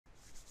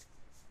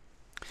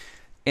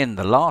In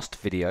the last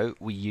video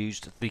we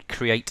used the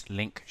create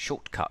link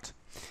shortcut.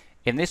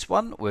 In this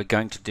one we're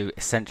going to do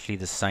essentially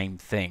the same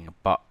thing,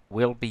 but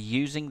we'll be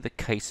using the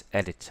case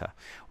editor.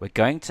 We're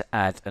going to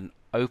add an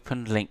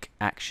open link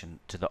action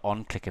to the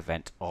on-click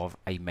event of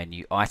a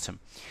menu item.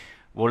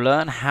 We'll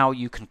learn how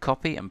you can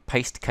copy and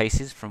paste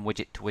cases from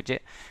widget to widget.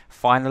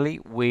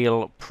 Finally,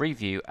 we'll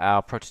preview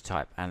our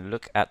prototype and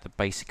look at the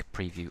basic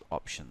preview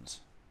options.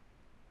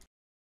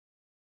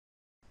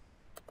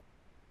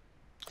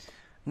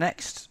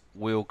 Next,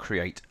 we'll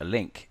create a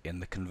link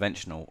in the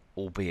conventional,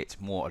 albeit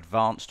more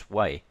advanced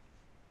way.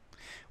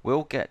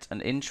 We'll get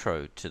an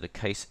intro to the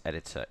case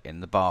editor in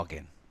the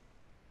bargain.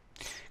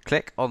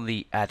 Click on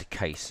the Add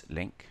Case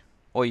link,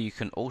 or you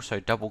can also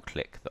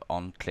double-click the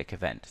on-click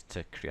event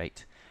to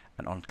create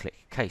an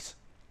on-click case.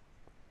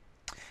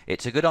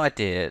 It's a good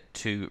idea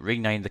to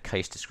rename the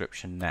case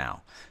description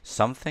now,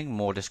 something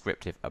more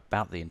descriptive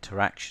about the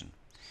interaction.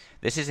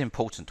 This is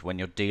important when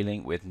you're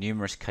dealing with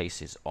numerous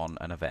cases on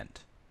an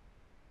event.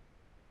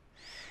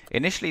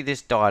 Initially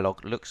this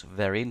dialog looks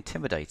very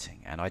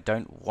intimidating, and I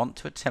don't want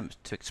to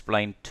attempt to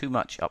explain too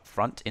much up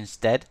front.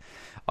 Instead,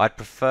 I'd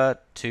prefer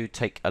to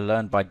take a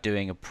learn by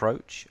doing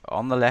approach.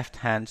 On the left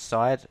hand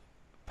side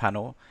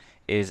panel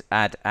is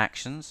Add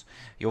Actions.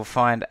 You'll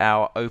find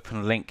our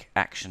open link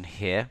action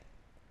here.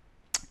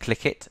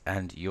 Click it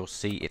and you'll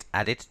see it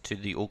added to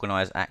the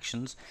Organize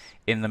Actions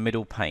in the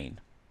middle pane.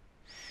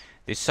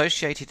 The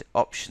associated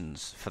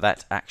options for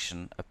that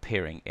action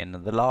appearing in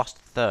the last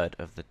third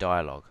of the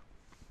dialog.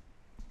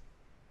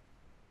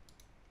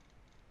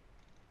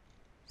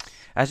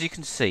 As you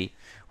can see,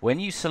 when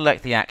you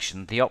select the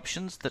action, the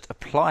options that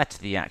apply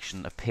to the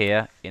action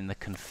appear in the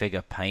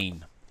Configure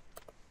pane.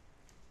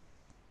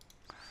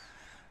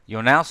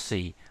 You'll now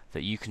see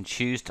that you can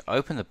choose to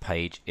open the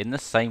page in the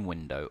same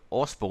window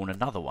or spawn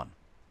another one.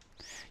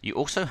 You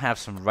also have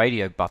some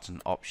radio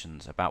button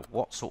options about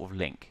what sort of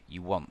link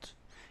you want,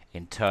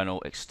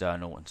 internal,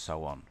 external, and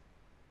so on.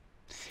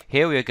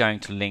 Here we are going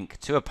to link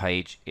to a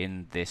page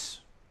in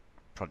this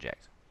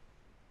project,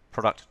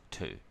 Product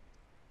 2.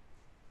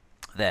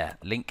 There,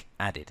 link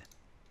added.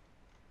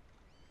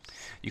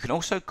 You can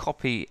also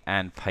copy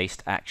and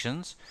paste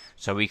actions,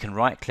 so we can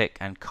right click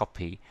and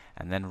copy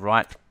and then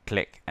right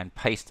click and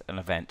paste an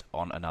event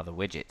on another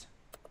widget.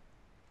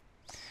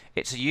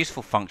 It's a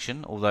useful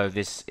function, although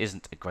this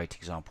isn't a great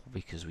example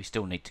because we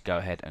still need to go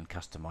ahead and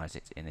customize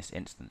it in this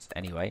instance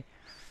anyway.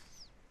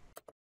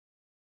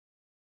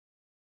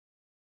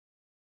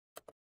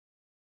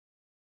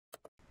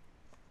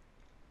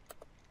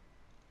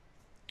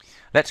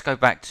 Let's go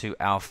back to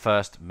our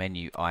first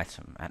menu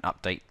item and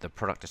update the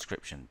product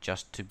description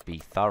just to be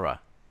thorough.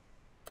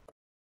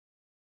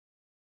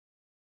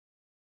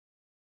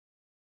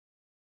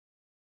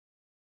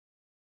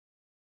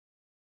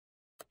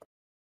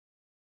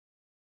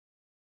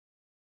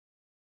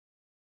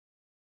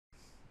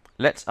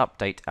 Let's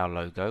update our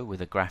logo with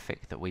a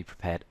graphic that we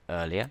prepared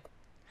earlier.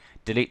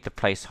 Delete the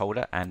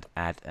placeholder and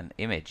add an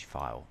image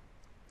file.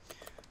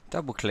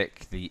 Double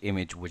click the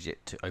image widget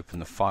to open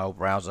the file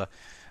browser.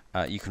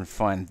 You can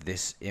find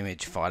this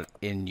image file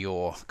in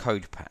your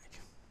code pack.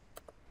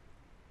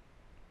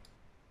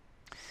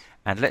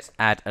 And let's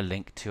add a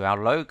link to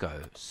our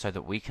logo so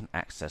that we can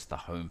access the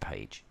home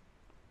page.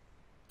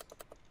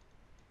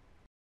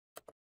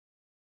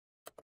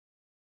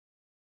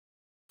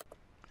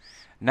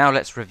 Now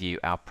let's review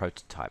our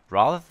prototype.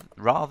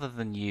 Rather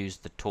than use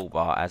the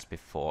toolbar as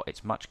before,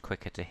 it's much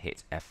quicker to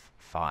hit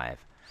F5.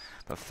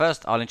 But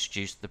first I'll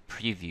introduce the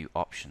preview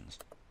options.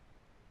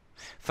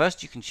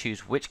 First, you can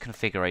choose which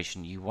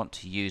configuration you want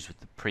to use with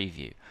the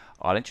preview.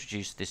 I'll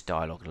introduce this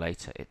dialog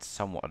later, it's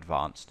somewhat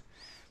advanced.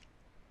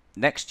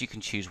 Next, you can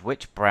choose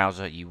which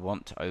browser you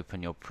want to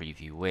open your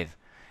preview with.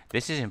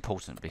 This is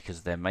important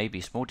because there may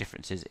be small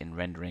differences in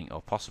rendering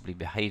or possibly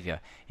behavior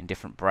in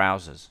different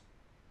browsers.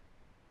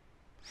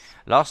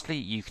 Lastly,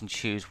 you can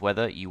choose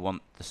whether you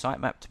want the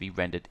sitemap to be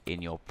rendered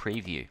in your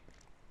preview.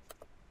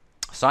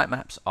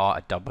 Sitemaps are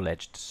a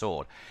double-edged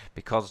sword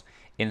because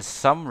in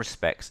some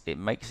respects it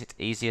makes it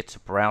easier to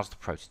browse the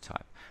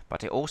prototype,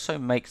 but it also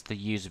makes the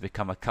user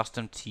become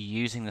accustomed to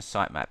using the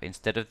sitemap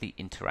instead of the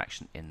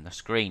interaction in the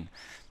screen,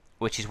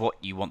 which is what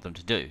you want them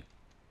to do.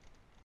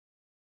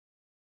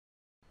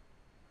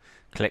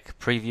 Click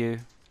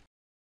Preview.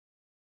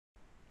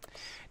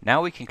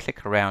 Now we can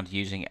click around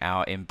using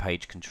our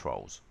in-page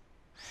controls.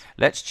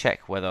 Let's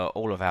check whether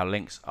all of our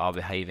links are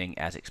behaving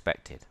as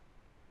expected.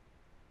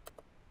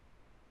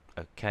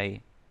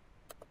 OK.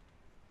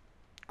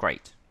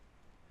 Great.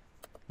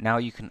 Now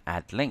you can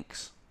add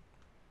links.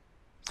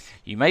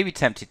 You may be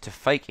tempted to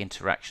fake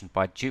interaction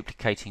by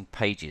duplicating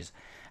pages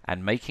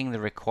and making the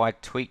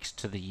required tweaks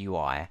to the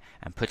UI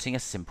and putting a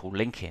simple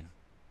link in.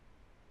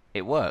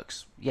 It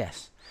works,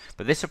 yes,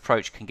 but this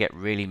approach can get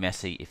really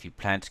messy if you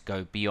plan to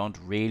go beyond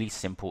really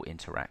simple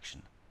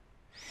interaction.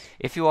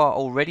 If you are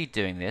already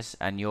doing this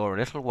and you're a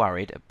little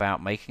worried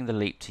about making the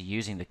leap to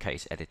using the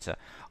case editor,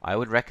 I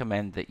would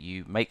recommend that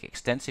you make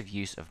extensive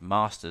use of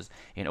masters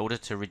in order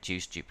to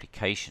reduce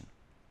duplication.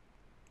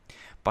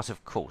 but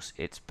of course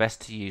it's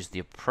best to use the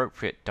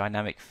appropriate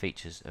dynamic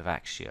features of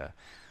Axure.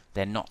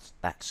 They're not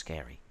that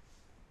scary.